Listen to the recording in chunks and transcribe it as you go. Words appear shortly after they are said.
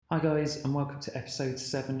Hi guys, and welcome to episode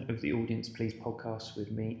 7 of the Audience Please podcast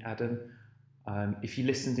with me, Adam. If you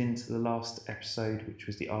listened into the last episode, which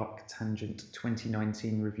was the Arctangent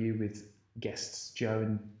 2019 review with guests Joe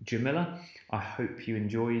and Jamila, I hope you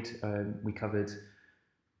enjoyed. We covered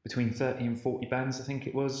between 30 and 40 bands, I think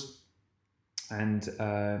it was. And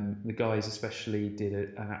the guys especially did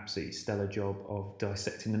an absolutely stellar job of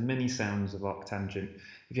dissecting the many sounds of Arctangent.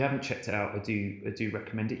 If you haven't checked it out, I do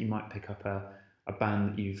recommend it. You might pick up a band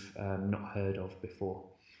that you've not heard of before.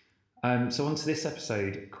 So on to this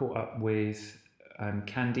episode, caught up with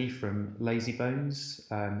Candy from Lazybones,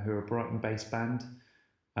 who are a Brighton-based band.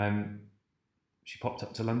 She popped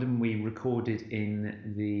up to London. We recorded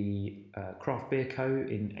in the Craft Beer Co.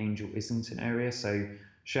 in Angel Islington area, so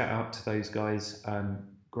shout out to those guys.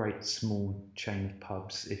 Great small chain of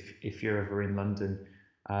pubs. If you're ever in London,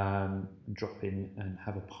 drop in and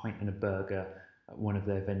have a pint and a burger at one of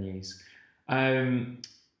their venues.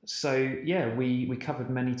 So yeah, we covered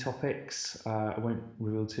many topics. I won't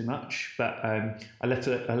reveal too much, but I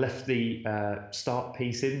left the start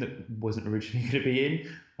piece in that wasn't originally going to be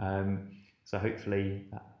in. So hopefully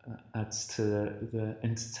that adds to the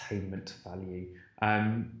entertainment value.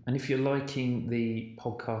 And if you're liking the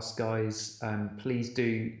podcast, guys, please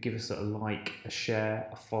do give us a like, a share,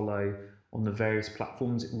 a follow on the various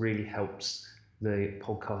platforms. It really helps the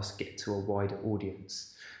podcast get to a wider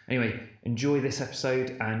audience. Anyway, enjoy this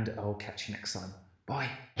episode and I'll catch you next time. Bye.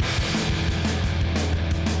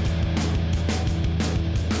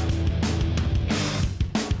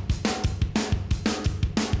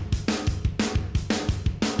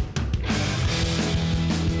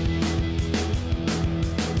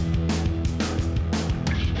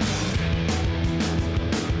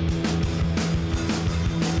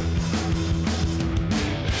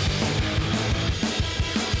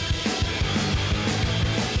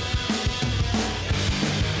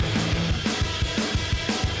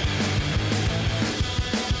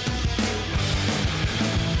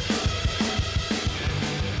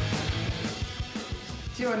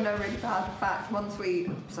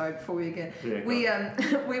 Before we begin,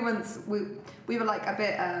 we were like a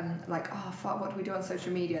bit like, oh fuck, what do we do on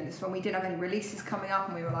social media? And this is when we didn't have any releases coming up,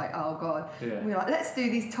 and we were like, oh god. And we were like, let's do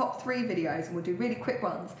these top 3 videos, and we'll do really quick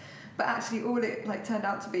ones. But actually, all it turned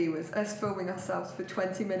out to be was us filming ourselves for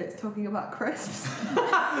 20 minutes talking about crisps.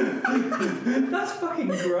 That's fucking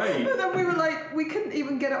great. And then we were like, we couldn't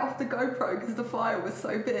even get it off the GoPro because the file was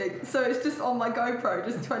so big. So it's just on my GoPro,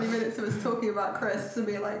 just 20 minutes of us talking about crisps and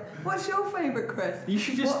being like, what's your favourite crisp? You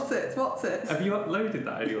should just... What's it? Have you uploaded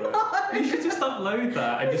that anyway? No. You should just upload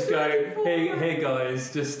that and just go, hey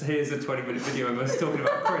guys, just here's a 20-minute video of us talking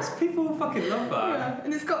about crisps. People will fucking love that. Yeah,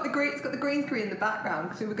 and it's got the green screen in the background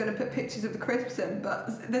because we were going to put pictures of the crisps in,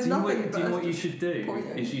 but there's nothing. Do you know what you should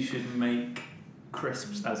do? Is you should make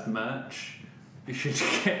crisps as merch. You should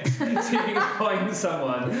get so you can find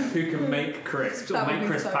someone who can make crisps or make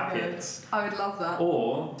crisp packets. Good. I would love that.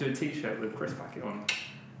 Or do a t-shirt with a crisp packet on.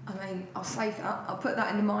 I mean, I'll save that. I'll put that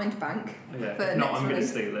in the mind bank. Yeah. If not, I'm going to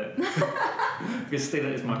steal it. I'm going to steal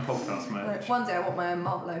it as my podcast merch. One day I want my own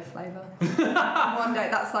malt loaf flavour. One day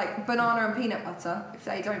that's like banana and peanut butter. If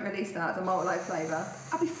they don't release that as a malt loaf flavour,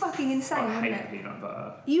 I'd be fucking insane. I hate peanut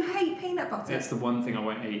butter. You hate peanut butter? It's the one thing I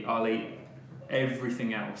won't eat. I'll eat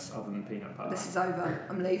everything else other than peanut butter. This is over.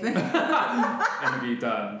 I'm leaving. Interview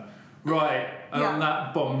done. Right, on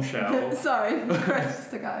that bombshell. Sorry, crisps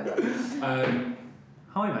to go.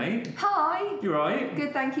 Hi mate. Hi. You right?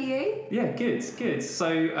 Good, thank you. Yeah, good.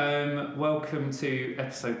 So, welcome to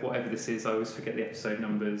episode whatever this is. I always forget the episode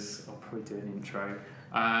numbers. I'll probably do an intro.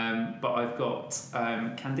 But I've got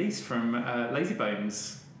Candice from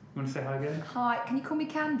Lazybones. You want to say hi again? Hi. Can you call me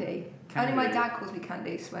Candy? Only my dad calls me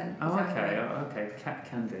Candice when. Oh, okay. Cat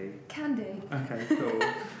Candy. Candy. Okay, cool.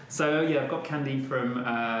 So I've got Candy from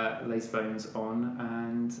Lazybones on,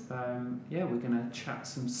 and we're gonna chat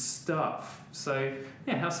some stuff. So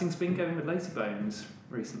how's things been going with Lazybones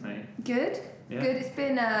recently? Good. Yeah. Good.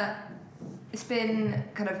 It's been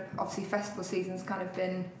kind of, obviously festival season's kind of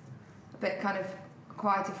been a bit kind of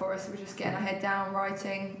quieter for us. So we're just getting our head down,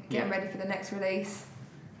 writing, getting ready for the next release.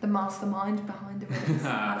 The mastermind behind the release,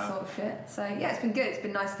 that sort of shit. So it's been good. It's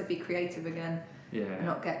been nice to be creative again. Yeah. And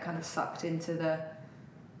not get kind of sucked into the,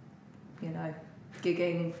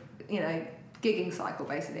 gigging cycle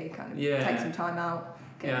basically. Kind of take some time out.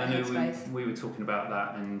 I know we were talking about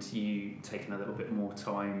that, and you taking a little bit more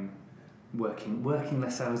time working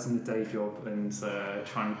less hours in the day job and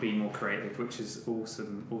trying to be more creative, which is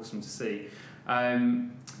awesome to see.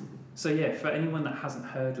 So for anyone that hasn't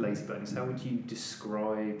heard Lazybones, how would you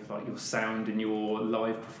describe like your sound and your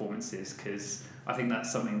live performances? Because I think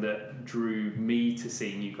that's something that drew me to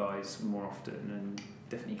seeing you guys more often and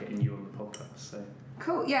definitely getting you on the podcast. So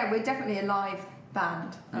cool. Yeah, we're definitely a live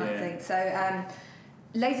band, I think. So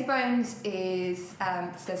Lazy Bones is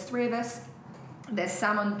so there's 3 of us. There's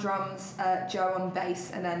Sam on drums, Joe on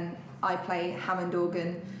bass, and then I play Hammond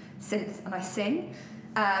organ, synth, and I sing.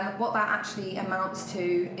 What that actually amounts to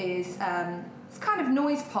is it's kind of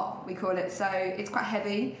noise pop, we call it. So it's quite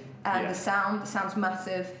heavy. The sound's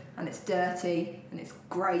massive, and it's dirty, and it's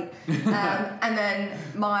great. And then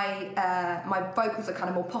my vocals are kind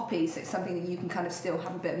of more poppy, so it's something that you can kind of still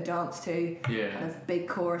have a bit of a dance to. Yeah. Kind of big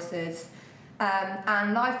choruses.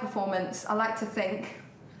 And live performance, I like to think,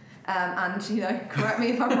 and correct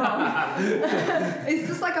me if I'm wrong, it's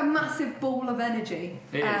just like a massive ball of energy.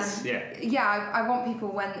 It is, yeah. Yeah, I want people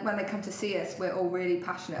when they come to see us, we're all really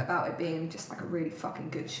passionate about it being just like a really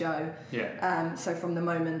fucking good show. Yeah. So from the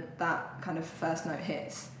moment that kind of first note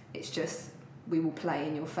hits, it's just we will play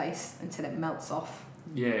in your face until it melts off.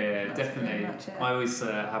 Yeah, That's definitely. much it. I always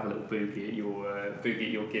have a little boogie at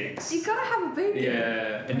your gigs. You gotta have a boogie.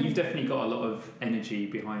 Yeah, and you've definitely got a lot of energy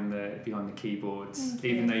behind the keyboards.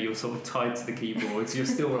 Even though you're sort of tied to the keyboards, you're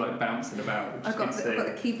still like bouncing about. I've got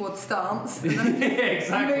the keyboard stance. And then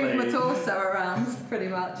exactly. Move my torso around, pretty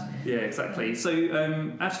much. Yeah, exactly. So,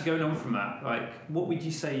 actually, going on from that, like, what would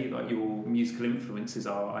you say like your musical influences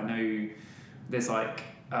are? I know there's like.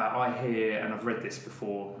 I hear, and I've read this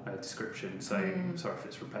before, description, so I'm sorry if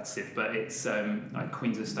it's repetitive, but it's like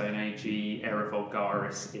Queens of Stone Age, Era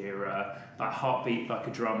Vulgaris era, like Heartbeat Like a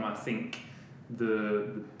Drum. I think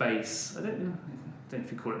the bass, I don't know if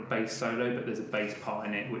you call it bass solo, but there's a bass part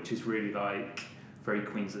in it which is really like very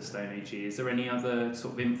Queens of Stone Age. Is there any other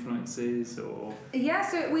sort of influences or? Yeah,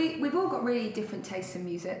 so we've all got really different tastes in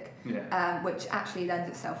music, yeah. Which actually lends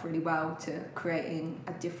itself really well to creating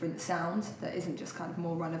a different sound that isn't just kind of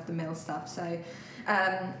more run-of-the-mill stuff. So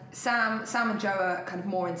Sam and Joe are kind of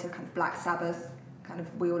more into kind of Black Sabbath, kind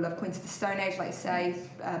of we all love Queens of the Stone Age, like you say,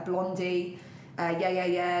 Blondie, Yeah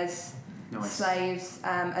Yeahs, Nice. Slaves,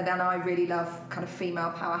 and then I really love kind of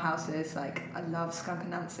female powerhouses, like I love Skunk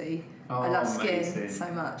Anansie. I love Skin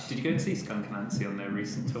so much. Did you go and see Skunk Anansie on their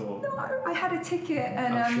recent tour? No, I had a ticket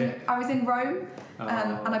and I was in Rome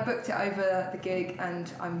and I booked it over the gig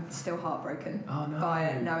and I'm still heartbroken by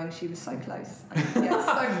it, knowing she was so close. And,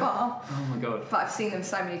 so far. Oh my god. But I've seen them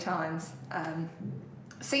so many times.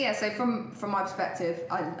 So from my perspective,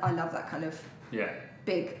 I love that kind of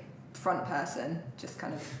big front person, just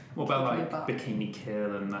kind of. What about like Bikini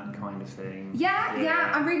Kill and that kind of thing?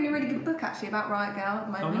 Yeah. I'm reading a really good book actually about Riot Girl at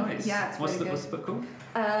the moment. Oh, nice. Yeah, it's what's really good. What's the book called?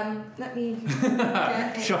 Let me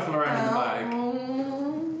shuffle around in the bag.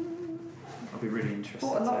 I'll be really interested.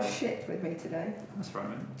 Bought a lot of shit with me today. That's right,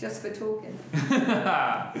 man. Just for talking.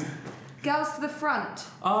 Girls to the Front.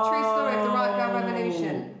 True story of the Riot Girl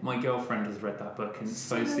Revolution. My girlfriend has read that book and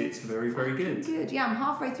supposedly it's very, very good. Good. Yeah, I'm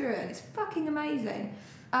halfway through it and it's fucking amazing.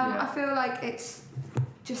 I feel like it's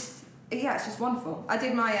just wonderful. I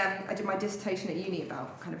did my dissertation at uni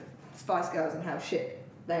about kind of Spice Girls and how shit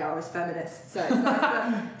they are as feminists. So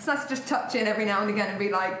it's nice to just touch in every now and again and be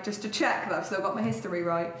like, just to check that I've still got my history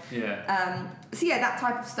right. Yeah. That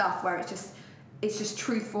type of stuff where it's just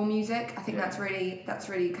truthful music. I think that's really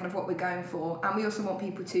kind of what we're going for, and we also want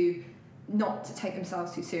people to not to take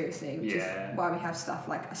themselves too seriously, which is why we have stuff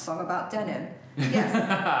like a song about denim.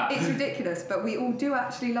 Yes, it's ridiculous, but we all do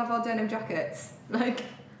actually love our denim jackets. Like,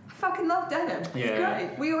 I fucking love denim. It's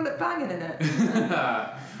great. We all look banging in it.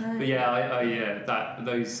 But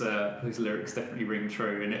those lyrics definitely ring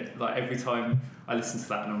true, and it like every time I listen to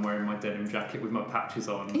that and I'm wearing my denim jacket with my patches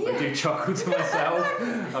on, I do chuckle to myself.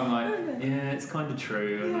 I'm like, it's kind of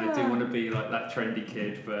true, and I do want to be like that trendy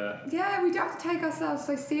kid, but we don't have to take ourselves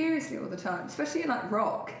so seriously all the time, especially in like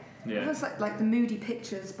rock. Yeah. It's like the moody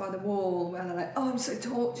pictures by the wall where they're like, I'm so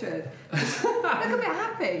tortured. Look a bit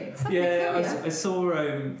happy. I saw,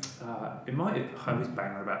 it might have, I was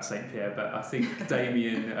banging about St. Pierre, but I think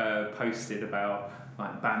Damien posted about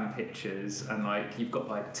like band pictures, and like you've got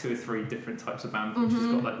like 2 or 3 different types of band pictures.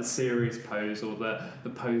 You've got like the serious pose or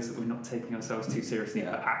the pose that we're not taking ourselves too seriously,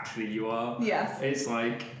 but actually you are. Yes. It's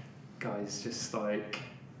like, guys, just like...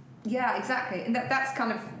 Yeah, exactly. And that's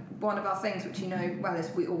kind of one of our things, which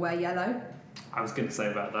is we all wear yellow. I was going to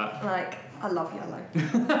say about that. Like, I love yellow.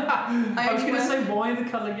 I was going to say, why the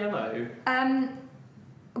colour yellow?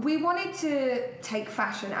 We wanted to take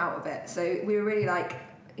fashion out of it. So we were really like,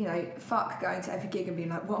 fuck going to every gig and being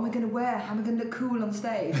like, what am I going to wear? How am I going to look cool on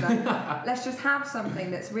stage? Like, let's just have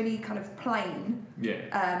something that's really kind of plain.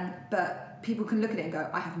 Yeah. But people can look at it and go,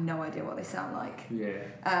 I have no idea what they sound like. Yeah.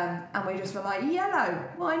 And we just were like, yellow.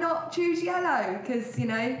 Why not choose yellow? Because, you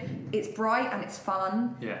know, it's bright and it's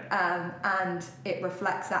fun. Yeah. And it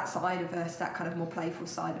reflects that side of us, that kind of more playful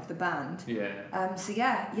side of the band. Yeah. So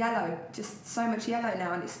yeah, yellow. Just so much yellow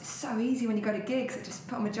now, and it's so easy when you go to gigs. I just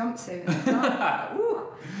put on a jumpsuit. And ooh,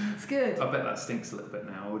 it's good. I bet that stinks a little bit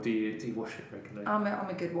now. Or do you wash it regularly? I'm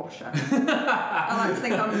a good washer. I like to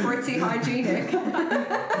think I'm pretty hygienic.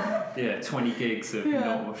 Yeah, 20 gigs of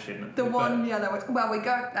not washing. The one yellow. Well, we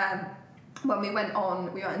go. When we went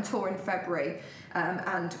on tour in February,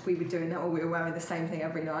 and we were doing that, or we were wearing the same thing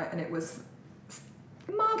every night, and it was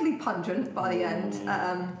mildly pungent by the end.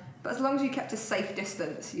 But as long as you kept a safe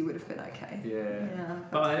distance, you would have been okay. Yeah.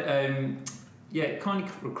 But it kind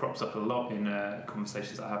of crops up a lot in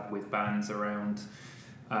conversations I have with bands around.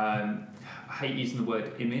 I hate using the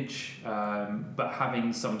word image, but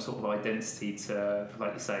having some sort of identity to,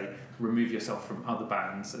 like you say, remove yourself from other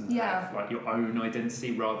bands and have like your own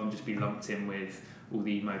identity rather than just be lumped in with all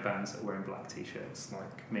the emo bands that are wearing black t-shirts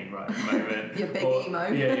like me right at the moment. You're big emo.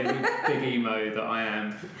 Yeah, big emo that I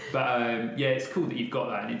am. But it's cool that you've got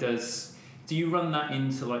that, and it does. Do you run that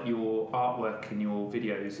into like your artwork and your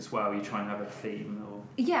videos as well? You try and have a theme, or?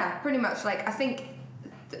 Yeah, pretty much. Like I think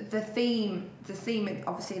the theme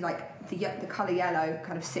obviously like the colour yellow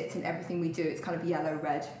kind of sits in everything we do. It's kind of yellow,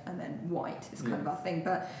 red, and then white is kind of our thing.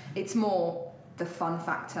 But it's more the fun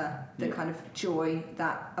factor, the kind of joy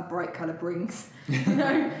that a bright colour brings. You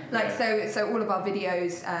know, like so all of our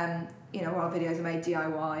videos, our videos are made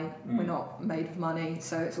DIY. We're not made of money,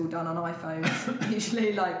 so it's all done on iPhones.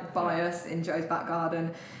 Usually, like by us in Joe's back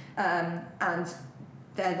garden, and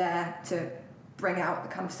they're there to bring out the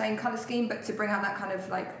kind of same colour scheme, but to bring out that kind of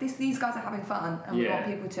like these guys are having fun, and we want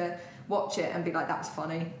people to watch it and be like, that's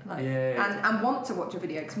funny, like, and want to watch a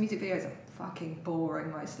video, because music videos are fucking boring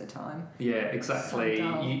most of the time. Yeah, exactly.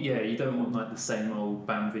 So you don't want like the same old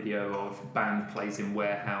band video of band plays in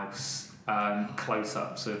warehouse,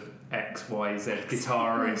 close-ups of XYZ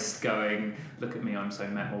guitarist going, look at me, I'm so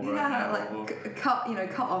metal right now. Like cut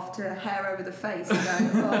off to hair over the face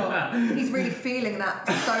and go, oh, he's really feeling that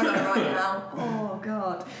solo right now. Oh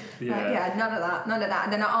god. None of that.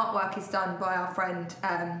 And then our artwork is done by our friend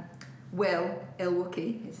Will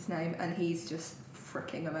Ilwookie is his name, and he's just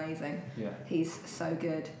freaking amazing. Yeah. He's so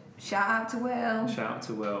good. Shout out to Will.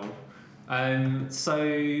 So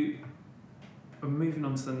I'm moving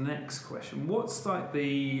on to the next question. What's like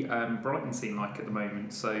the Brighton scene like at the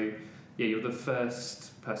moment? So, you're the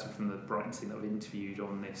first person from the Brighton scene that I've interviewed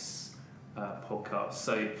on this podcast.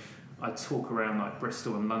 So I talk around like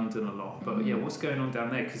Bristol and London a lot, but what's going on down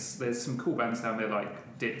there? Because there's some cool bands down there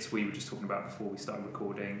like Dits, we were just talking about before we started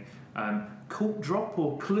recording. Cult Drop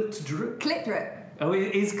or Clit Drip? Clit Drip. Oh,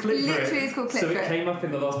 it is Clit Drip. Literally, it's called Clit Drip. So it came up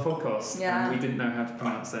in the last podcast, and we didn't know how to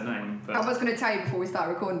pronounce their name. But I was going to tell you before we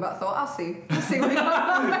started recording, but I thought, I'll see what we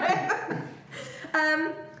got.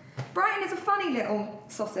 Brighton is a funny little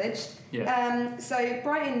sausage. Yeah. So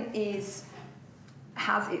Brighton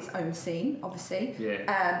has its own scene, obviously.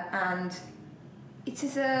 Yeah. And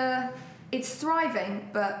it's thriving,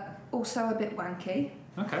 but also a bit wanky.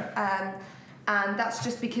 Okay. And that's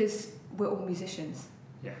just because we're all musicians.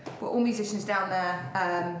 Yeah. We're all musicians down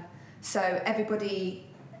there, so everybody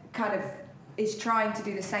kind of is trying to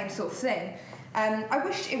do the same sort of thing. I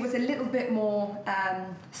wish it was a little bit more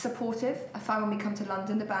supportive. I find when we come to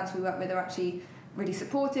London, the bands we work with are actually really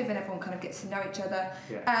supportive, and everyone kind of gets to know each other.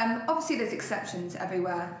 Yeah. Obviously there's exceptions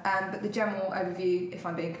everywhere, but the general overview, if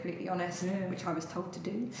I'm being completely honest, which I was told to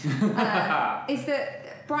do, is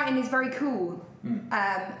that Brighton is very cool,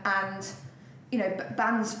 and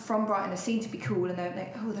bands from Brighton are seen to be cool, and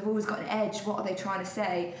they've always got an edge. What are they trying to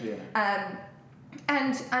say? Yeah.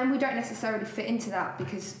 And we don't necessarily fit into that,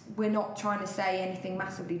 because we're not trying to say anything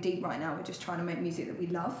massively deep right now. We're just trying to make music that we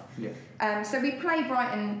love. Yeah. So we play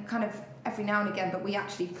Brighton kind of every now and again, but we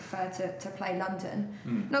actually prefer to play London.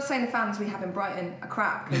 Not saying the fans we have in Brighton are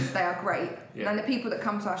crap, because they are great. And the people that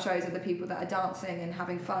come to our shows are the people that are dancing and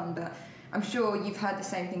having fun. But I'm sure you've heard the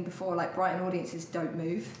same thing before. Like, Brighton audiences don't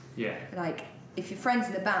move. Yeah. Like, if you're friends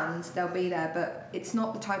in the band, they'll be there, but it's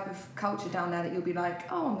not the type of culture down there that you'll be like,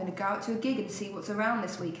 oh, I'm going to go out to a gig and see what's around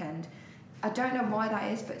this weekend. I don't know why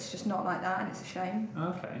that is, but it's just not like that, and it's a shame.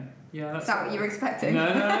 Okay. Yeah. Is that what you were expecting? No,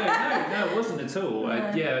 it wasn't at all.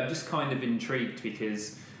 I'm just kind of intrigued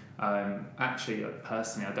because actually,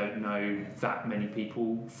 personally, I don't know that many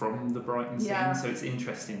people from the Brighton scene, so it's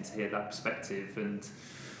interesting to hear that perspective. And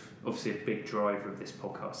obviously a big driver of this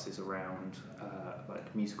podcast is around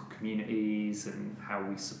like musical communities and how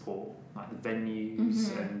we support like the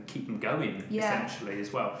venues and keep them going essentially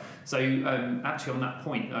as well. So actually on that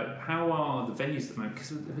point, how are the venues at the moment? Because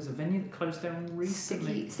there was a venue that closed down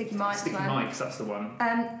recently. Sticky Mike's. Sticky Mike's, that's the one.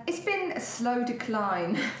 It's been a slow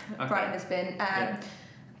decline. Brighton has been.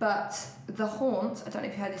 But the Haunt, I don't know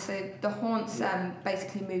if you heard this, so the Haunt's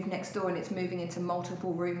basically moved next door and it's moving into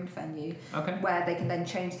multiple roomed venue where they can then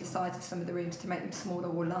change the size of some of the rooms to make them smaller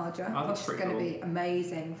or larger, which is going to be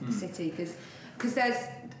amazing for the city because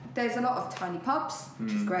there's a lot of tiny pubs,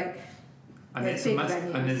 which is great. And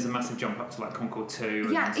there's a massive jump up to like Concord 2.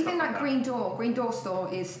 Yeah, even like Green Door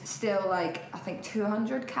store is still like I think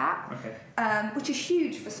 200 cap, which is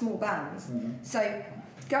huge for small bands. So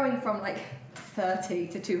going from like 30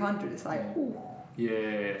 to 200 is like ooh. Yeah,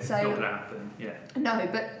 it's not gonna happen. Yeah. No,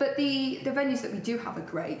 but the venues that we do have are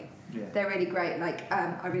great. Yeah. They're really great. Like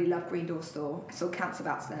I really love Green Door Store. I saw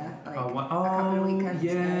Counterbouts there. Like, a couple of weekends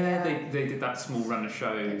ago. They did that small runner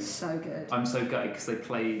show. It's so good. I'm so gutted because they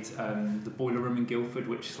played the Boiler Room in Guildford,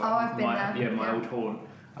 which is like I've been there. My old haunt.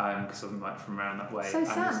 Because I'm like from around that way. So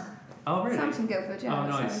Sam. Oh really? Sam's from Guildford. Yeah. Oh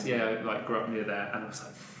nice. Yeah, I like grew up near there, and I was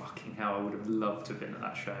like, fucking hell, I would have loved to have been at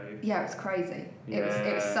that show. Yeah, it was crazy. It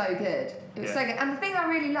was so good. It was so good. And the thing I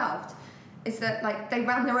really loved is that like they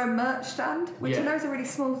ran their own merch stand, which I know is a really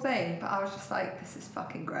small thing, but I was just like, this is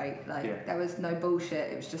fucking great. Like there was no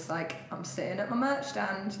bullshit. It was just like I'm sitting at my merch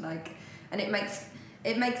stand, like, and it makes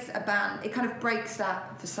a band. It kind of breaks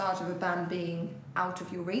that facade of a band being out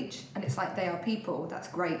of your reach, and it's like they are people. That's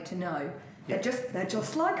great to know. They're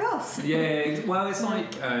just like us. Yeah, well, it's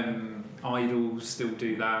like Idols still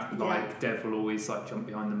do that. Like Dev will always like jump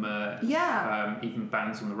behind the merch. Yeah. Even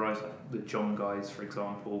bands on the rise, like the John guys, for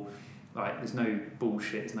example. Like there's no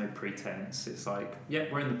bullshit, there's no pretense. It's like,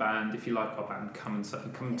 we're in the band. If you like our band, come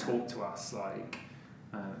and talk to us. Like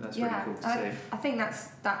that's really cool to see. I think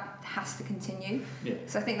that has to continue. Yeah.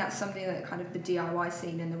 So I think that's something that kind of the DIY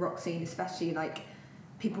scene and the rock scene, especially, like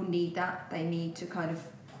people need that. They need to kind of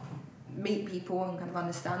meet people and kind of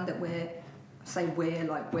understand that we're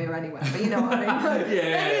anywhere, but you know what I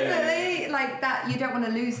mean. Like that, you don't want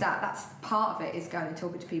to lose that. That's part of it, is going and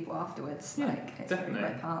talking to people afterwards. Like it's definitely a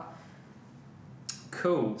great part.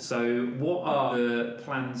 Cool. So, what are the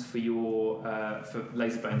plans for your for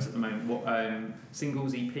Laserbones at the moment? What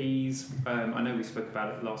singles, EPs? I know we spoke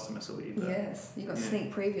about it last time I saw you. Yes, you got a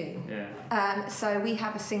sneak preview. Yeah. So we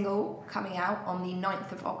have a single coming out on the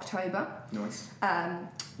 9th of October. Nice.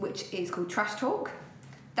 Which is called Trash Talk.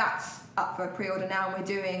 That's up for a pre-order now, and we're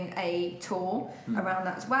doing a tour around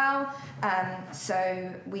that as well. So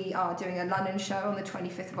we are doing a London show on the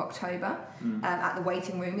 25th of October at the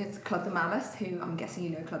Waiting Room with Club the Mammoth, who I'm guessing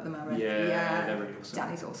you know Club the Mammoth. Yeah, they're really awesome.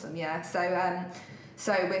 Danny's awesome, yeah.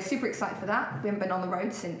 So we're super excited for that. We haven't been on the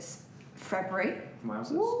road since February.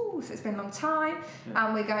 Wowzers. Woo, so it's been a long time. Yeah.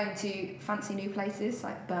 And we're going to fancy new places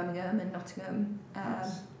like Birmingham and Nottingham.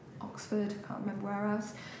 Nice. Oxford, can't remember where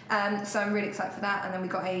else. So I'm really excited for that. And then we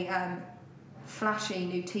got a flashy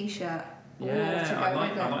new t-shirt. I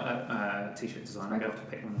like that t-shirt design. I'm going to have to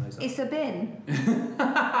pick one of those up. It's a bin.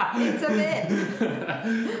 It's a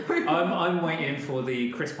bin. I'm waiting for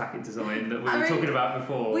the crisp packet design that we were talking about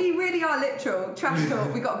before. We really are literal. Trash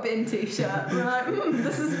Talk, we got a bin t-shirt. We're like,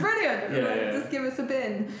 this is brilliant. Just give us a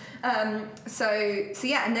bin. So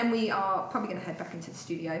yeah, and then we are probably going to head back into the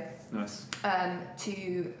studio. Nice.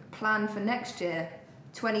 To plan for next year,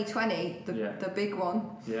 2020, the big one.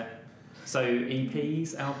 Yeah. So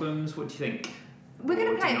EPs, albums, what do you think? We're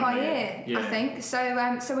going to play it by ear, I think. So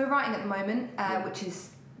we're writing at the moment, which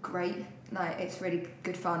is great. Like, it's really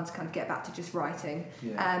good fun to kind of get back to just writing.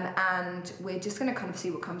 Yeah. And we're just going to kind of see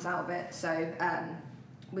what comes out of it. So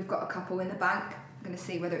we've got a couple in the bank. We're going to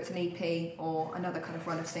see whether it's an EP or another kind of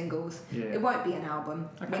run of singles. Yeah. It won't be an album.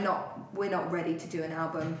 Okay. We're not ready to do an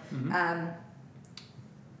album. Mm-hmm.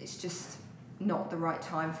 It's just not the right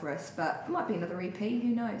time for us, but it might be another EP, who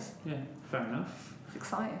knows. Yeah, fair enough. It's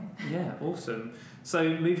exciting. Yeah, awesome. So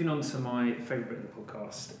moving on to my favourite bit of the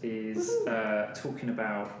podcast is talking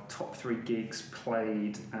about top 3 gigs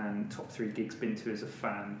played and top 3 gigs been to as a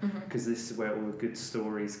fan, because this is where all the good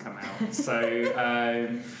stories come out.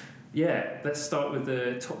 So let's start with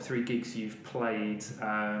the top 3 gigs you've played,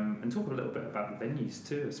 and talk a little bit about the venues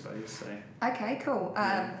too, I suppose. So. Okay, cool.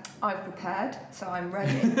 I've prepared, so I'm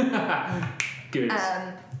ready. Good.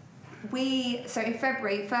 So in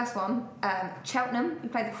February, first one, Cheltenham, we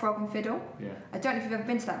played the Frog and Fiddle. Yeah. I don't know if you've ever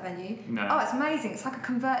been to that venue. No. Oh, it's amazing. It's like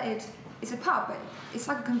it's a pub, but it's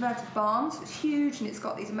like a converted barn, so it's huge and it's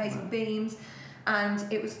got these amazing beams, and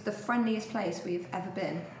it was the friendliest place we've ever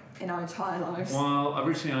been. in our entire lives. Well,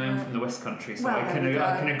 originally I am from the West Country, so I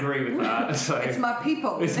can agree with that. So it's my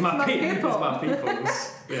people. It's my people. It's my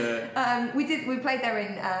people's. Yeah. We played there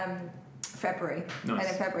in February. Nice. End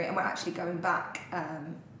of February, and we're actually going back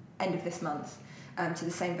end of this month. To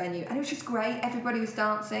the same venue, and it was just great. Everybody was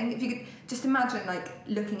dancing. If you could just imagine, like,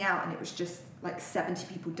 looking out, and it was just like 70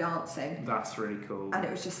 people dancing. That's really cool. And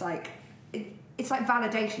it was just like, it's like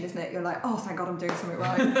validation, isn't it? You're like, oh, thank God I'm doing something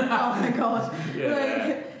right. Oh my God.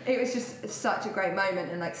 It was just such a great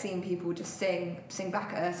moment, and like seeing people just sing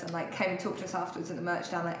back at us, and like came and talked to us afterwards at the merch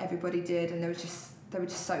stand, like everybody did, and it was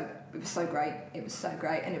so great. It was so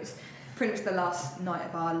great, and it was pretty much the last night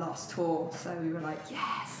of our last tour, so we were like,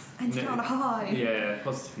 yes. And on a high. Yeah,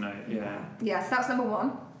 positive note, yeah. Yeah, so that was number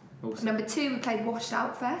one. Awesome. Number two, we played Washed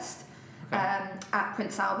Out Fest at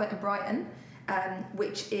Prince Albert in Brighton,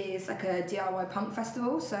 which is like a DIY punk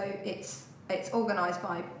festival. So it's organised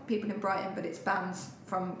by people in Brighton, but it's bands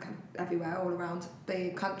from kind of everywhere, all around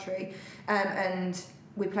the country. And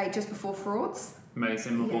we played just before Frauds.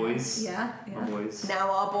 Amazing, my boys. Yeah. My boys.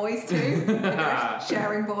 Now our boys too.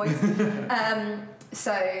 Sharing boys.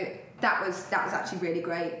 So that was actually really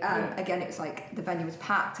great. Again, it was like the venue was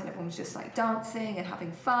packed and everyone was just like dancing and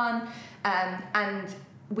having fun. And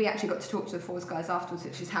we actually got to talk to the Frauds guys afterwards,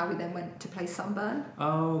 which is how we then went to play Sunburn.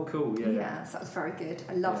 Oh, cool! Yeah, so that was very good.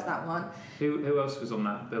 I loved that one. Who else was on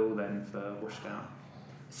that bill then for Washed Out?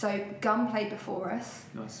 So Gun played before us.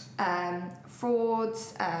 Nice.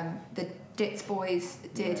 Frauds, the Ditz Boys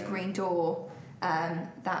did Green Door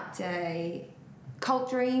that day. Cult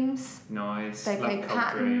Dreams. Nice. They played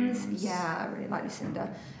Patterns. Dreams. Yeah, I really like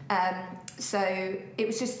Lucinda. So it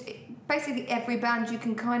was just basically every band you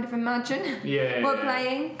can kind of imagine were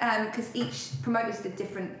playing, because each promoters did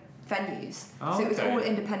different venues. So it was all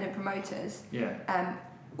independent promoters. Yeah.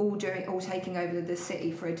 All taking over the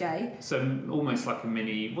city for a day. So almost like a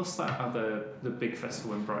mini. What's that the big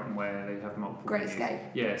festival in Brighton where they have multiple? Great venues? Escape.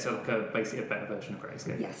 Yeah, so like basically a better version of Great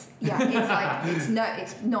Escape. Yes. Yeah. It's like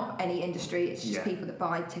it's not any industry. It's just people that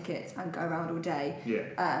buy tickets and go around all day.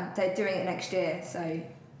 Yeah. They're doing it next year, so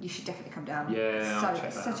you should definitely come down. Yeah. I'll check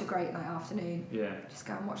it's that such out. a great night afternoon. Yeah. Just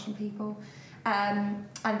go and watch some people. And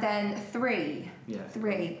then three. Yeah.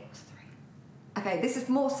 Three. Okay, this is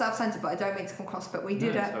more self-centered, but I don't mean to come across, but we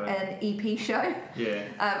did an EP show. Yeah.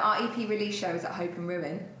 Our EP release show was at Hope and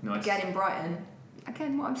Ruin. Nice. Again in Brighton.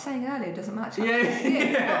 Again, what I'm saying earlier doesn't match up.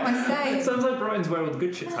 Yeah. What am I saying? Sounds like Brighton's where all the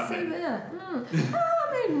good shit's happening.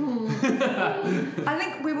 I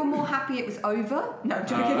think we were more happy it was over. No, I'm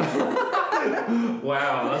joking.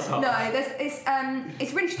 Wow, that's hard. No,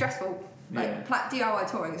 it's really stressful. Like DIY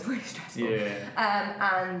touring is really stressful. Yeah.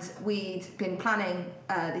 And we'd been planning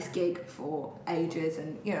this gig for ages,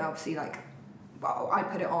 and obviously I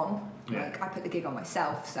put it on. Yeah. I put the gig on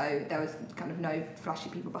myself, so there was kind of no flashy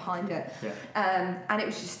people behind it. Yeah. And it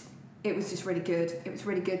was just really good. It was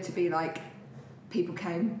really good to be like, people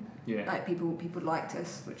came. Yeah. Like people liked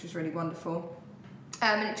us, which was really wonderful.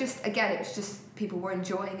 And it was just people were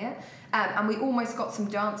enjoying it, and we almost got some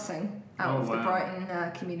dancing out of the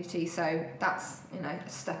Brighton community. So that's a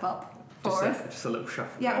step up for us. Just a little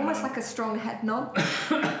shuffle. Yeah, almost like a strong head nod.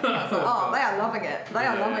 They are loving it. They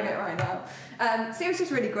are loving it right now. So it was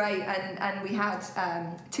just really great, and we had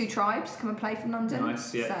Two Tribes come and play from London.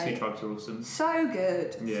 Nice. Yeah, so, Two Tribes are awesome. So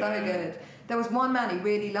good. Yeah. So good. There was one man who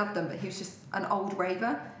really loved them, but he was just an old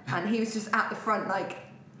raver, and he was just at the front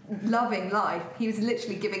loving life. He was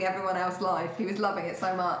literally giving everyone else life. He was loving it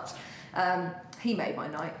so much. He made my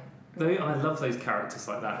night. I love those characters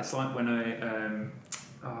like that. It's like when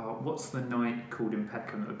what's the night called in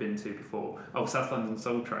Peckham that I've been to before? Oh, South London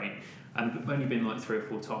Soul Train. And I've only been 3 or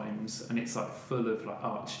 4 times, and it's full of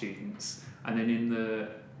art students. And then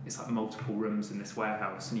it's multiple rooms in this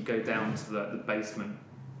warehouse, and you go down to the basement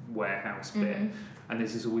warehouse bit, and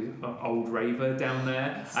there's this always old raver down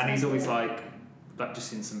there, and he's always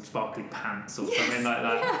just in some sparkly pants or something like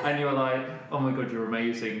that, and you're like, oh my God, you're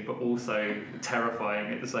amazing, but also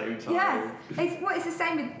terrifying at the same time. Yes, it's the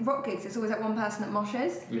same with rock gigs. There's always that one person that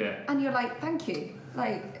moshes, and you're like, thank you,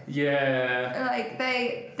 they're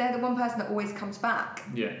the one person that always comes back,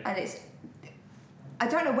 and I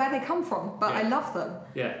don't know where they come from, but I love them.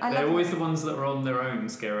 Yeah, they're always the ones that are on their own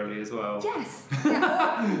scarily as well. Yes.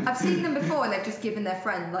 Yeah. I've seen them before, and they've just given their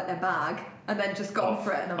friend their bag and then just gone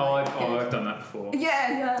for it. And I've done that before.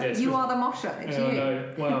 Yeah. You are the mosher. It's you.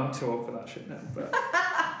 No. Well, I'm too old for that shit now, but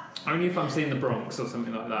only if I'm seeing the Bronx or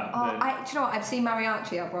something like that. Do you know what? I've seen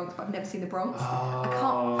Mariachi at Bronx, but I've never seen the Bronx. Oh. I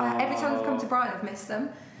can't. Every time I've come to Brighton, I've missed them.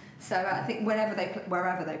 So I think wherever they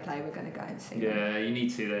play, we're going to go and see them. Yeah, you need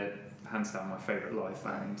to. hands down my favourite live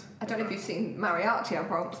band. I don't know if you've seen Mariachi on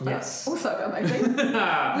Bronx, but yes. also amazing.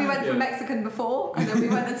 We went from Mexican before, and then we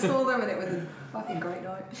went and saw them, and it was a fucking great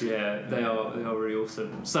night. Yeah, they are really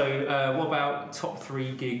awesome. So, what about top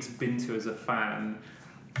 3 gigs been to as a fan?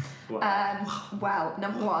 Well,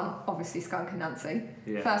 number 1, obviously Skunk and Nancy.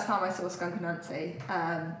 Yeah. First time I saw Skunk and Nancy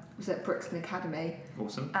was at Brixton Academy.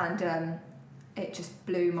 Awesome. And it just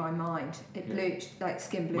blew my mind. It blew,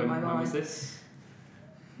 skin blew my mind. When was this?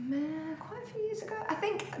 Quite a few years ago. I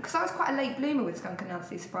think, because I was quite a late bloomer with Skunk and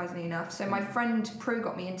Nancy, surprisingly enough. So my friend Prue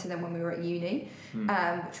got me into them when we were at uni,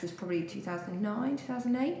 which was probably 2009,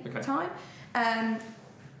 2008 at the time.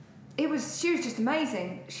 She was just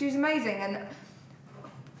amazing. She was amazing, and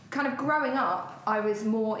kind of growing up, I was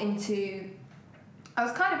into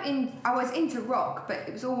rock, but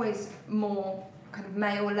it was always more kind of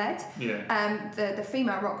male-led. Yeah. The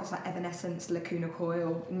female rock was like Evanescence, Lacuna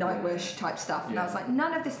Coil, Nightwish type stuff, and I was like,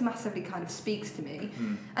 none of this massively kind of speaks to me.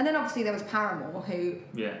 And then obviously there was Paramore, who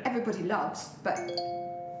everybody loves, but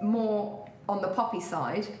more on the poppy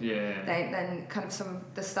side than kind of some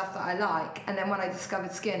of the stuff that I like. And then when I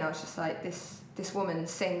discovered Skin, I was just like, this woman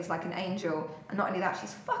sings like an angel, and not only that,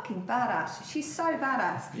 she's fucking badass. She's so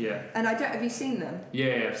badass. Yeah. And have you seen them?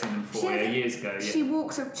 Yeah, I've seen them before. Years ago.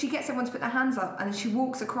 Yeah. She gets everyone to put their hands up, and she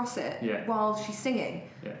walks across it while she's singing.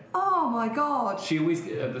 Yeah. Oh my god. She always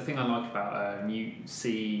the thing I like about her, you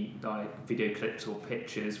see like video clips or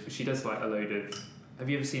pictures, she does like a load of. Have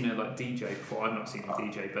you ever seen her like DJ before? I've not seen her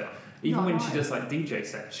DJ, but even when she does like DJ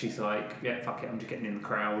sets, she's like, yeah, fuck it, I'm just getting in the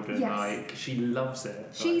crowd, and like she loves it.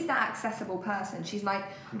 She's that accessible person. She's like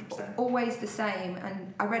 100%. Always the same.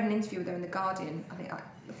 And I read an interview with her in The Guardian. I think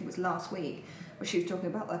it was last week, where she was talking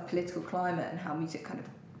about the political climate and how music kind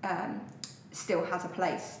of still has a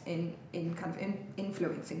place in kind of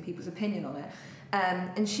influencing people's opinion on it.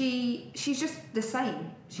 And she's just the same.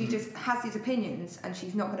 She just has these opinions, and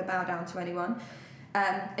she's not going to bow down to anyone.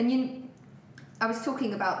 I was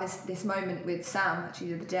talking about this moment with Sam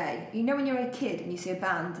actually the other day. You know when you're a kid and you see a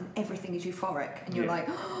band and everything is euphoric, and you're like,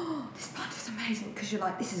 oh, this band is amazing, because you're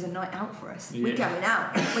like, this is a night out for us. We're going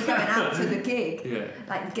out. We're going out to the gig. Yeah.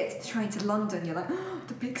 Like, you get the train to London, you're like, oh,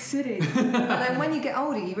 the big city. And then when you get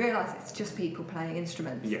older, you realise it's just people playing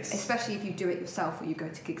instruments. Yes. Especially if you do it yourself or you go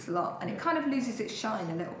to gigs a lot. And it kind of loses its shine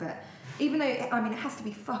a little bit. Even though, it has to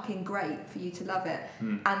be fucking great for you to love it.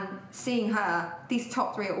 And seeing her, these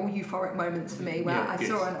top 3 are all euphoric moments for me, where I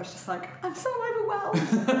saw her and I was just like, I'm so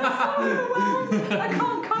overwhelmed. I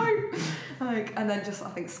can't cope. And then just, I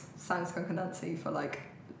think, sang Skunk and Nancy for like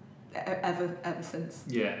ever since.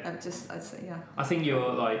 Yeah. I think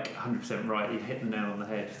you're like 100% right. You hit the nail on the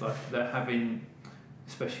head. Like, they're having,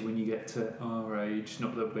 especially when you get to our age,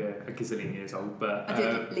 not that we're a gazillion years old, but I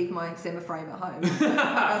did leave my Zimmer frame at home.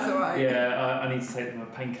 That's all right. Yeah, I need to take my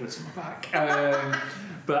painkillers from back.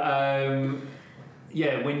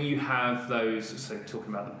 When you have those, so talking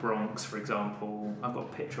about the Bronx, for example, I've got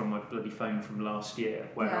a picture on my bloody phone from last year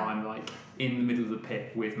where I'm like in the middle of the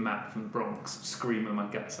pit with Matt from the Bronx, screaming my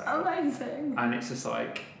guts out. Amazing. And it's just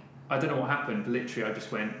like, I don't know what happened, but literally I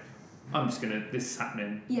just went, this is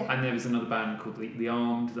happening. Yeah. And there was another band called The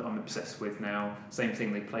Armed that I'm obsessed with now. Same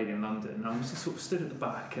thing, they played in London. And I was just sort of stood at the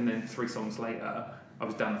back, and then 3 songs later, I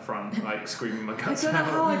was down the front, like screaming my guts out. I don't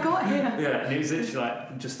know how I got here. Yeah, and it was literally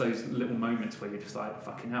like just those little moments where you're just like,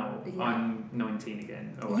 fucking hell, I'm 19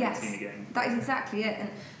 again, or 18 again. That is exactly it. And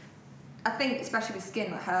I think, especially with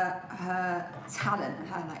Skin, like her talent,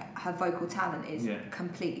 her vocal talent is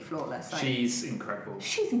completely flawless. Like, she's incredible.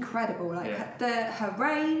 She's incredible. Like her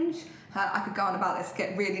range. I could go on about this,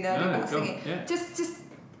 get really nerdy about singing. Yeah. Just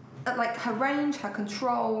like her range, her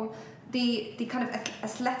control, the kind of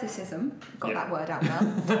athleticism, got that word out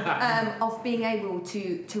now, of being able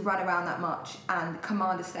to run around that much and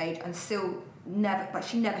command a stage and still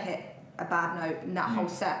she never hit a bad note in that whole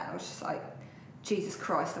set. I was just like, Jesus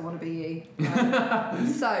Christ, I want to be you. Like,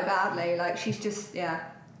 so badly. Like, she's just,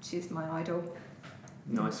 she's my idol.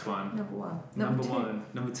 Nice one. Number 1. Number 2.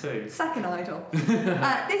 Number 2. Second idol.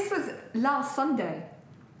 This was last Sunday.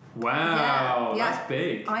 Wow, that's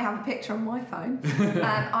big. I have a picture on my phone.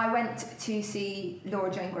 I went to see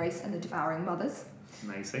Laura Jane Grace and the Devouring Mothers.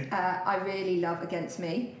 Amazing. I really love Against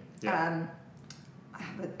Me. Yeah. I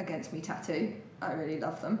have an Against Me tattoo. I really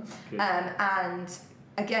love them. And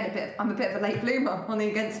again, I'm a bit of a late bloomer on the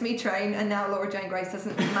Against Me train, and now Laura Jane Grace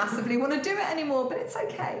doesn't massively want to do it anymore, but it's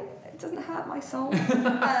okay. It doesn't hurt my soul.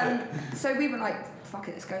 So we were like, fuck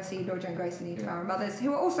it, let's go and see Laura Jane Grace and the Devouring Mothers,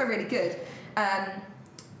 who are also really good.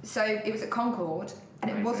 So it was at Concord, and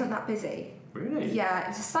it wasn't that busy. Really? Yeah, it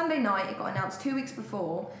was a Sunday night. It got announced 2 weeks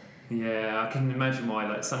before. Yeah, I can imagine why.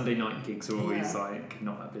 Like Sunday night gigs are always like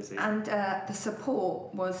not that busy. And the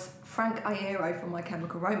support was Frank Iero from My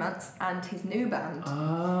Chemical Romance and his new band.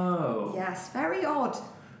 Oh. Yes, very odd.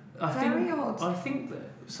 I think that.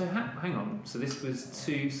 So hang on. So this was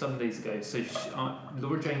 2 Sundays ago. So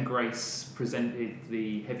Laura Jane Grace presented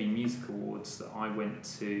the Heavy Music Awards that I went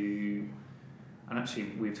to. And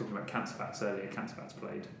actually, we were talking about Cancer Bats earlier. Cancer Bats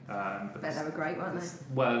played. But they were great, weren't they?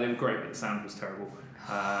 Well, they were great, but the sound was terrible.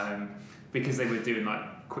 Because they were doing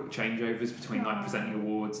like quick changeovers between like presenting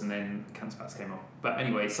awards and then Cancer Bats came on. But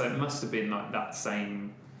anyway, so it must have been like that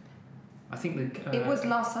same. I think it was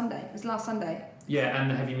last Sunday. It was last Sunday. Yeah, and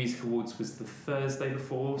the Heavy Music Awards was the Thursday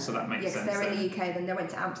before, so that makes sense. Yes, they're in the UK. Then they went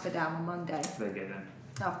to Amsterdam on Monday. There you go then.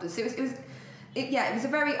 After, so it was a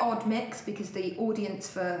very odd mix because the audience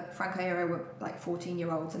for Frank Iero were like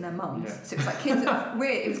 14-year-olds and their mums. Yeah. So it was like kids.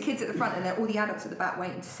 It was kids at the front and then all the adults at the back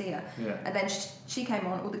waiting to see her. Yeah. And then she came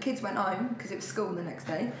on. All the kids went home because it was school the next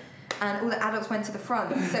day, and all the adults went to the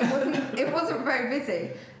front. So it wasn't very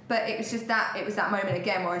busy. But it was just that it was that moment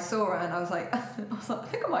again where I saw her and I was like I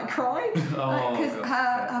think I might cry because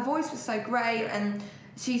her voice was so great and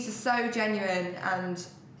she's just so genuine and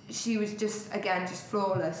she was just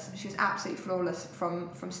flawless. She was absolutely flawless from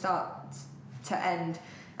start to end.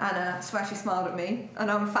 And I swear she smiled at me,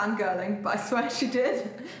 and I'm fangirling, but I swear she did,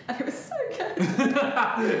 and it was so good.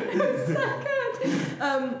 It was so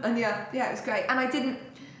good. And it was great. And I didn't.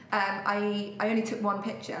 I only took one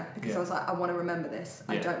picture because I was like, I want to remember this.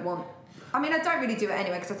 I don't really do it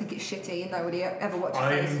anyway because I think it's shitty and nobody ever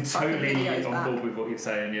watches those fucking videos back. I'm totally on board with what you're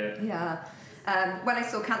saying, Yeah. When I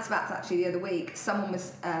saw Cancer Bats actually the other week, someone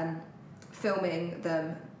was filming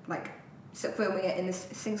them, filming it in this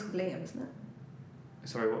thing's called Liam, isn't it?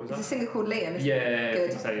 Sorry, what was that? It's a singer called Liam.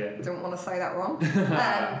 Good. I think I don't want to say that wrong.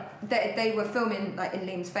 They were filming like in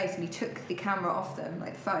Liam's face, and he took the camera off them,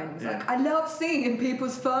 like the phone. He was like, "I love singing in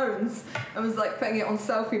people's phones." I was like putting it on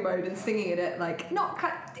selfie mode and singing it like not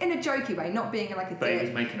in a jokey way, not being like a dick. But he was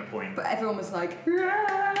making a point. But everyone was like,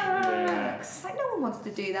 yeah. It's like no one wants to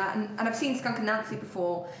do that. And I've seen Skunk and Nancy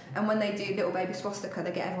before, and when they do Little Baby Swastika,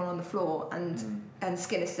 they get everyone on the floor. And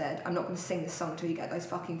Skinner said, "I'm not going to sing this song until you get those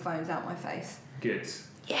fucking phones out my face." Good.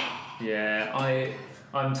 Yeah. Yeah,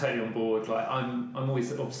 I'm totally on board. Like I always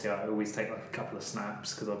take like a couple of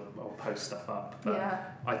snaps because I'll post stuff up. But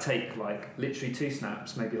I take like literally 2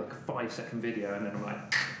 snaps, maybe like a 5-second video, and then I'm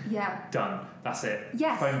like, done. That's it.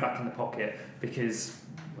 Yes. Phone back in the pocket because.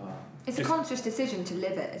 It's a conscious decision to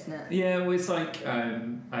live it, isn't it? Yeah, well, it's like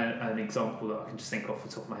an example that I can just think off the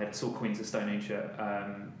top of my head. I saw Queens of Stone Age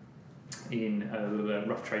in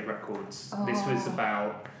Rough Trade Records. Oh. This was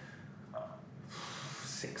about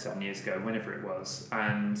 6-7 years ago, whenever it was,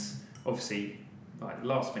 and obviously like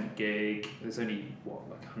last minute gig, there's only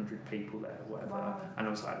 100 people there, whatever. Wow. And I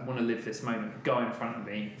was like, I want to live this moment. Guy in front of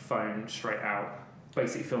me, phone straight out,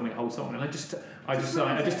 basically filming the whole song, and I just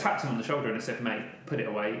tapped him on the shoulder and I said, "Mate, put it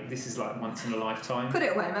away. This is like once in a lifetime. Put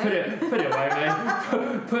it away, mate. Put it away,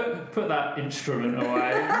 mate. put that instrument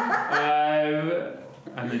away."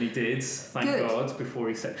 And then he did, thank God, before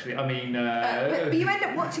he sexually. But you end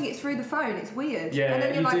up watching it through the phone. It's weird. Yeah, and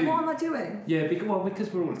then you're like, what am I doing? Yeah,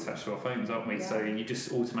 because we're all attached to our phones, aren't we? Yeah. So you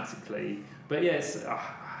just automatically. But yeah, I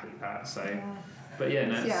hate that. So. Yeah. But yeah,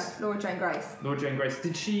 no. Laura Jane Grace. Laura Jane Grace.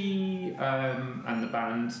 Did she and the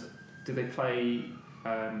band? Did they play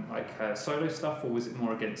her solo stuff, or was it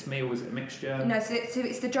more Against Me, or was it a mixture? No, so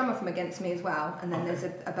it's the drummer from Against Me as well, and then there's a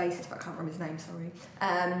bassist, but I can't remember his name, sorry.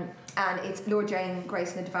 And it's Laura Jane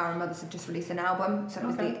Grace and the Devouring Mothers have just released an album, so it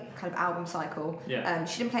was the kind of album cycle. Yeah.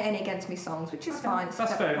 She didn't play any Against Me songs, which is fine. It's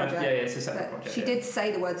That's fair enough. Yeah, it's a separate project. She did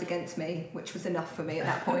say the words Against Me, which was enough for me at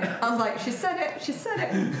that point. I was like, she said it.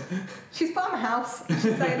 She's by my house.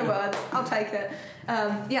 She's saying the words. I'll take it.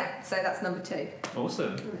 So that's number 2.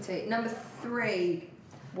 Awesome. Number 2. Number 3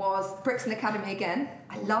 was Brixton Academy again.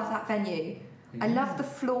 I love that venue. Yeah. I love the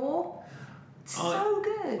floor. So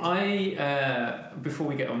good. Before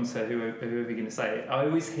we get on to whoever you're going to say, I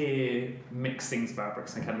always hear mixed things about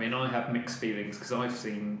Brixton Academy, and I have mixed feelings because I've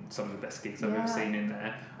seen some of the best gigs I've ever seen in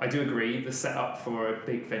there. I do agree the setup for a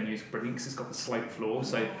big venue is brilliant because it's got the slope floor,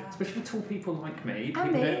 so especially for tall people like me.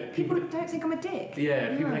 People don't think I'm a dick.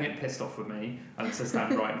 Yeah, people don't get pissed off with me unless I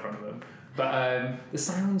stand right in front of them. But the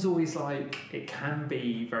sound's always it can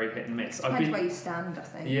be very hit and miss. Depends where you stand, I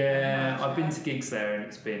think. Yeah, I've been to gigs there and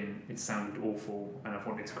it sounded awful and I've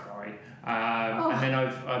wanted to cry. And then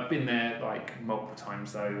I've been there multiple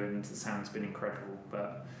times though, and the sound's been incredible.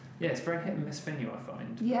 But yeah, it's a very hit and miss venue, I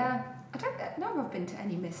find. Yeah, I don't know if I've been to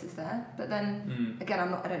any misses there, but then again,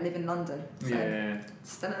 I don't live in London, so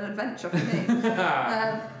it's still an adventure for me.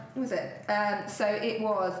 what was it? So it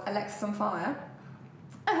was Alexisonfire.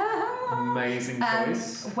 Amazing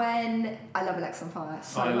choice. When I love Alexisonfire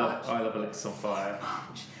so much. I love Alexisonfire.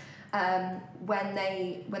 When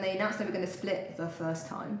they announced they were going to split the first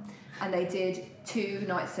time, and they did 2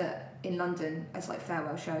 nights in London as like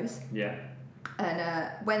farewell shows. Yeah.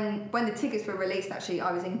 And when the tickets were released, actually,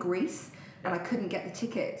 I was in Greece and I couldn't get the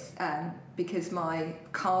tickets because my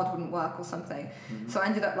card wouldn't work or something. Mm-hmm. So I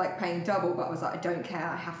ended up like paying double, but I was like, I don't care,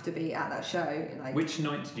 I have have to be at that show. Like, which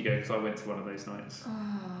night did you go? Because I went to one of those nights.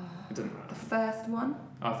 It doesn't matter. The first one.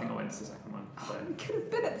 I think I went to the second one. So. We could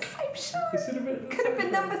have been at the same show. Could have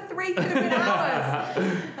been number 3. Could have been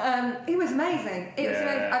ours. It was amazing. It was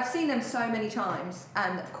amazing. I've seen them so many times,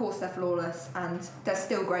 and of course they're flawless, and they're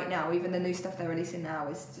still great now. Even the new stuff they're releasing now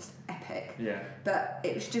is just epic. Yeah. But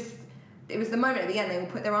it was the moment at the end they all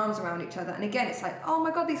put their arms around each other, and again it's like, oh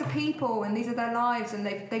my god, these are people and these are their lives, and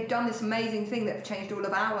they've done this amazing thing that changed all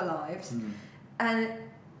of our lives, and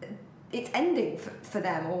it's ending for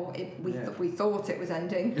them, or we thought it was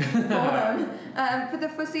ending for them for the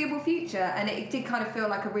foreseeable future, and it did kind of feel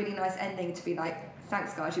like a really nice ending to be like,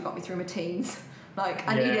 thanks guys, you got me through my teens, like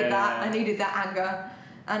I needed that anger,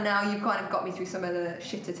 and now you've kind of got me through some of the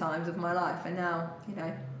shitter times of my life, and now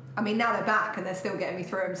now they're back and they're still getting me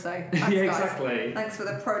through them, so thanks, guys. Exactly. Thanks for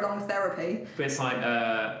the prolonged therapy. But it's like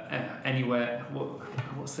Anywhere,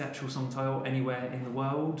 what's the actual song title? Anywhere in the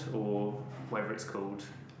World, or whatever it's called.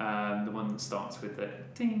 The one that starts with the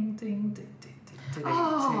ding, ding, ding, ding, ding,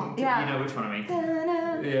 oh, ding. Yeah. You know which one I mean?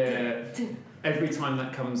 Yeah. Every time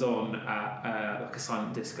that comes on at like a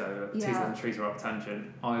silent disco, Tears and Trees Are Up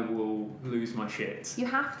Tangent, I will lose my shit. You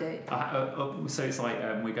have to. So it's like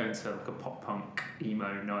we're going to like a pop punk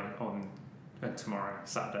emo night on tomorrow,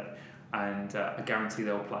 Saturday, and I guarantee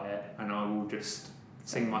they'll play it, and I will just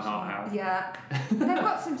sing my heart out. Yeah. They've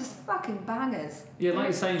got some just fucking bangers. Yeah, like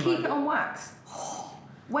you're saying. Keep It on Wax.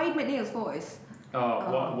 Wade McNeil's voice.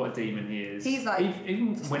 What a demon he is. He's like,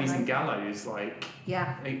 even when he's in Gallows, like,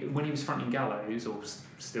 yeah, when he was fronting Gallows, or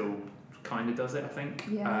still kind of does it, I think.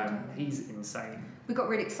 Yeah, he's insane. We got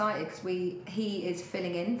really excited because he is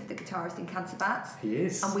filling in for the guitarist in Cancer Bats. He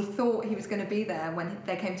is. And we thought he was going to be there when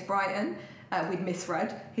they came to Brighton. We'd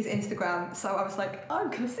misread his Instagram, so I was like, I'm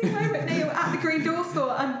going to see Wade McNeil at the Green Door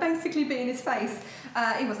store and basically be in his face.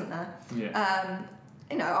 He wasn't there. Yeah.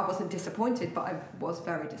 I wasn't disappointed, but I was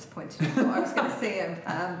very disappointed. I thought I was going to see him.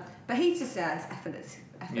 But he's just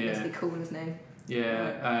effortlessly cool, isn't he?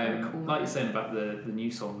 Yeah, cool, like you're saying about the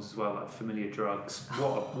new songs as well, like Familiar Drugs.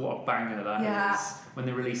 What a banger that is. When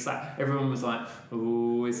they released that, everyone was like,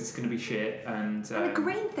 oh, is this going to be shit? And the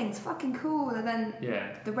green thing's fucking cool, and then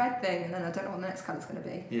the red thing, and then I don't know what the next colour's going to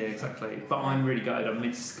be. Yeah, exactly. But I'm really gutted. I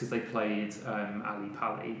missed because they played Ali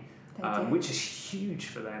Pali, which is huge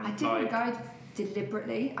for them. I didn't go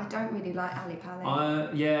deliberately. I don't really like Ali Pali.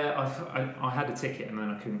 I had a ticket and then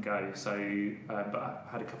I couldn't go, so but I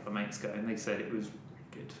had a couple of mates go and they said it was really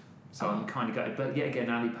good, so I'm kind of gutted. But yet again,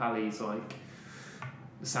 Ali Pali's like,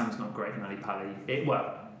 the sound's not great in Ali Pali. It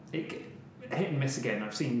hit and miss again.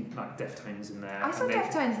 I've seen like Deftones in there. I saw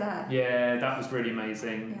Deftones there. Yeah, that was really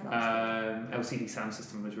amazing. LCD Sound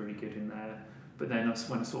System was really good in there, but then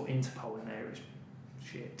when I saw Interpol in there, it was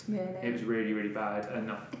shit. Really? It was really, really bad,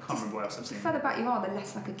 and I can't remember what else I've seen. The further back you are, the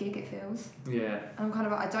less like a gig it feels. Yeah. And I'm kind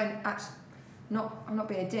of I'm not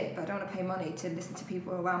being a dick, but I don't want to pay money to listen to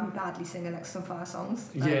people around me badly sing Alexisonfire songs.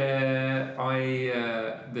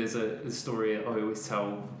 There's a story I always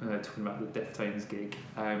tell talking about the Deftones gig.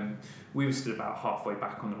 We were stood about halfway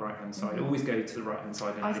back on the right hand side. Always go to the right hand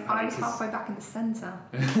side. I was halfway back in the centre.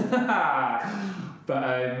 But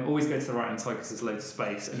always go to the right hand side because there's loads of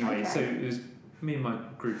space. Anyway, so it was me and my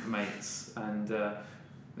group of mates, and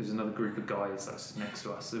there's another group of guys that's next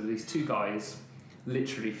to us. So there were these 2 guys,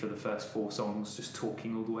 literally for the first 4 songs, just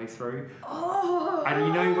talking all the way through. Oh. And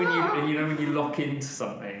when you lock into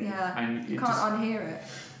something, and you can't unhear it.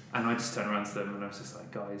 And I just turned around to them and I was just like,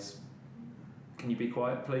 guys, can you be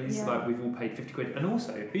quiet, please? Yeah. Like, we've all paid 50 quid. And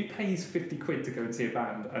also, who pays 50 quid to go and see a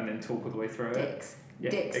band and then talk all the way through Dicks. it? Yeah,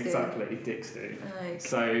 Dicks exactly. Do. Dicks do. Okay.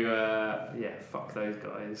 So, fuck those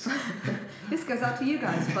guys. This goes out to you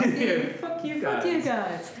guys. Fuck you. Fuck you guys. Fuck you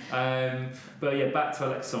guys. But yeah, back to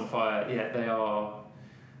Alexisonfire. Yeah, they are...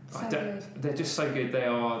 Good. They're just so good. They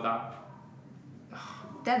are that...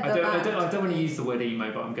 I don't want to use the word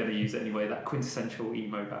emo, but I'm going to use it anyway. That quintessential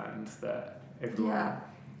emo band that everyone... Yeah.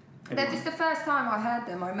 They're just the first time I heard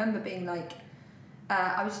them. I remember being like...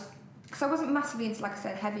 Because I wasn't massively into, like I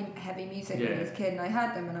said, heavy music when I was a kid, and I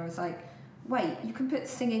heard them and I was like, wait, you can put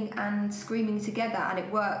singing and screaming together and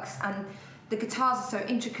it works, and the guitars are so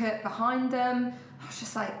intricate behind them. I was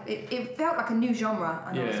just like, it felt like a new genre,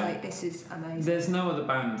 and I was like, this is amazing. There's no other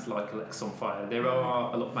bands like Alexisonfire. There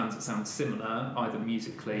are a lot of bands that sound similar, either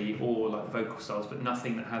musically or like vocal styles, but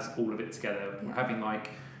nothing that has all of it together. Having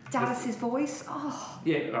like Dallas's voice, I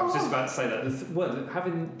was just about to say that.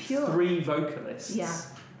 Having pure 3 vocalists. Yeah.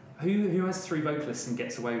 Who has 3 vocalists and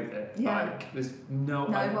gets away with it? Yeah. Like, there's no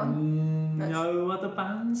other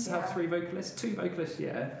bands have 3 vocalists. 2 vocalists,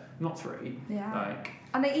 not 3. Yeah. Like,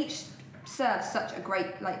 and they each serve such a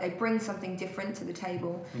great, like, they bring something different to the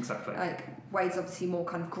table. Exactly. Like, Wade's obviously more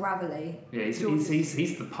kind of gravelly. Yeah, he's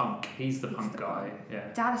the punk. He's the punk guy.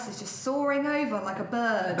 Yeah. Dallas is just soaring over like a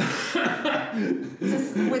bird,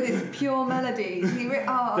 just with his pure melodies.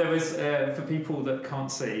 There was, for people that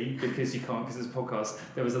can't see, because you can't because it's a podcast,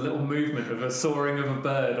 there was a little movement of a soaring of a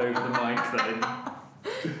bird over the mic then.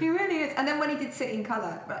 He really is. And then when he did City in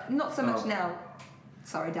Colour, but not so much now.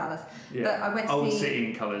 Sorry, Dallas. Yeah. But I went to Old see City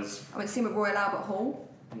in Colours. I went to see him at Royal Albert Hall.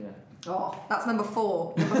 Yeah. Oh, that's number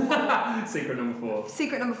 4. Secret number 4.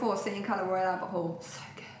 Secret number 4, City in Colour, Royal Albert Hall. So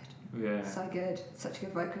good. Yeah. So good. Such a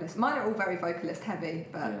good vocalist. Mine are all very vocalist heavy,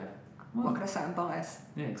 but what can I say? I'm biased.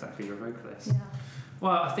 Yeah, exactly. You're a vocalist. Yeah.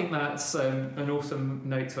 Well, I think that's an awesome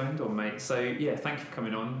note to end on, mate. So, thank you for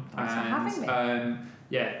coming on. Thanks for having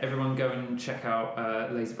me. Everyone go and check out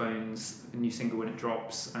Lazybones' new single when it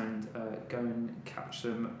drops, and go and catch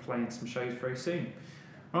them playing some shows very soon.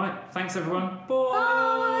 Right, thanks everyone.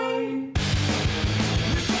 Bye.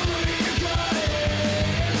 Bye.